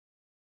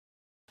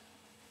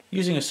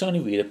Using a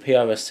Sony Reader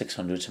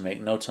PRS-600 to make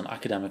notes on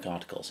academic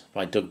articles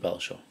by Doug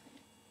Belshaw.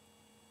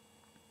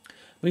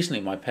 Recently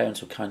my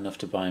parents were kind enough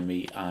to buy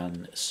me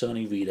an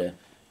Sony Reader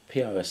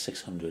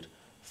PRS-600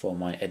 for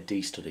my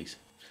EdD studies.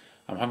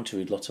 I'm having to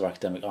read lots of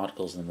academic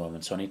articles at the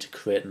moment, so I need to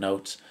create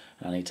notes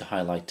and I need to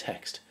highlight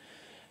text.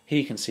 Here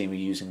you can see me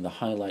using the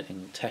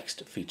highlighting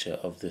text feature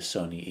of the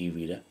Sony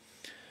e-reader,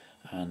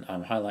 and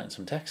I'm highlighting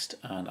some text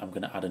and I'm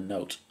going to add a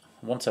note.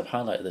 Once I've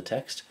highlighted the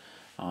text,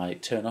 I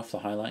turn off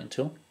the highlighting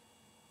tool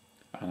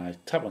and I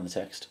tap on the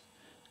text,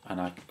 and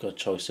I've got a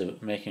choice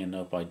of making a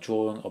note by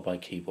drawing or by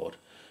keyboard.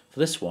 For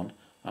this one,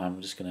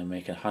 I'm just going to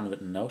make a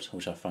handwritten note,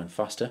 which I find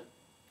faster.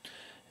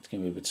 It's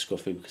going to be a bit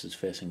scruffy because it's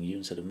facing you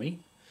instead of me,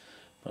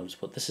 but I'll just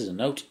put this as a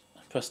note,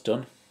 press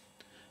done,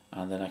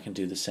 and then I can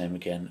do the same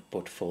again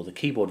but for the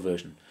keyboard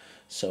version.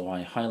 So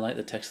I highlight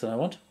the text that I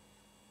want,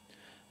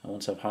 and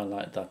once I've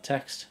highlighted that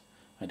text,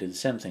 I do the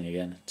same thing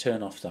again,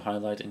 turn off the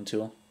highlighting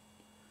tool,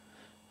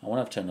 and when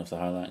I've turned off the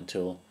highlighting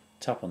tool,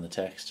 tap on the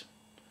text,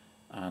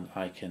 and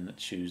I can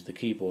choose the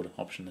keyboard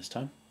option this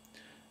time,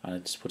 and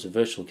it just puts a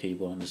virtual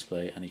keyboard on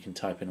display and you can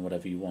type in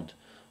whatever you want.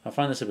 I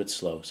find this a bit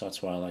slow, so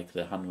that's why I like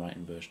the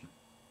handwriting version.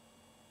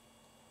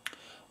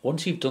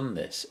 Once you've done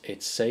this,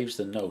 it saves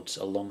the notes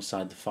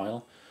alongside the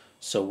file,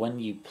 so when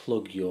you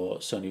plug your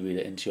Sony Reader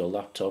into your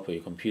laptop or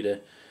your computer,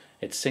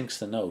 it syncs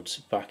the notes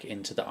back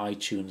into the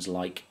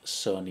iTunes-like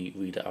Sony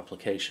Reader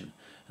application,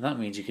 and that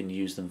means you can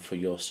use them for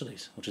your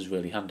studies, which is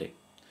really handy.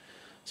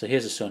 So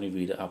here's a Sony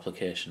Reader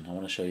application. I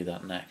want to show you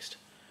that next.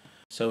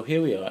 So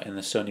here we are in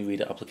the Sony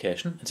Reader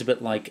application. It's a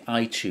bit like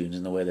iTunes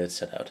in the way that it's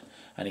set out,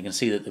 and you can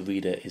see that the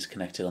reader is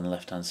connected on the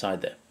left hand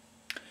side there.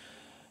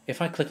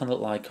 If I click on the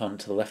little icon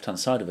to the left hand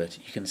side of it,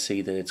 you can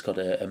see that it's got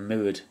a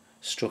mirrored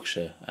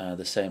structure,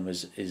 the same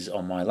as is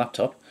on my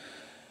laptop,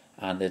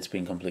 and it's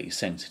been completely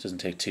synced. It doesn't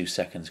take 2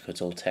 seconds because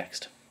it's all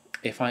text.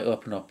 If I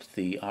open up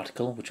the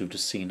article which we've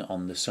just seen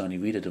on the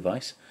Sony Reader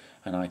device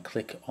and I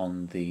click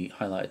on the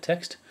highlighted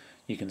text,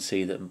 you can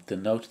see that the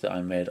note that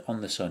I made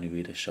on the Sony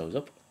Reader shows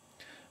up,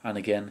 and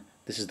again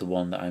this is the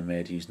one that I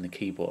made using the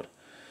keyboard.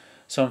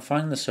 So I'm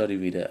finding the Sony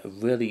Reader a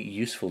really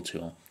useful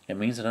tool. It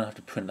means I don't have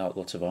to print out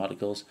lots of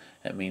articles,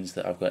 it means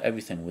that I've got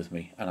everything with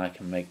me and I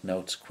can make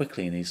notes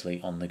quickly and easily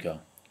on the go.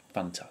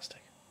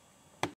 Fantastic.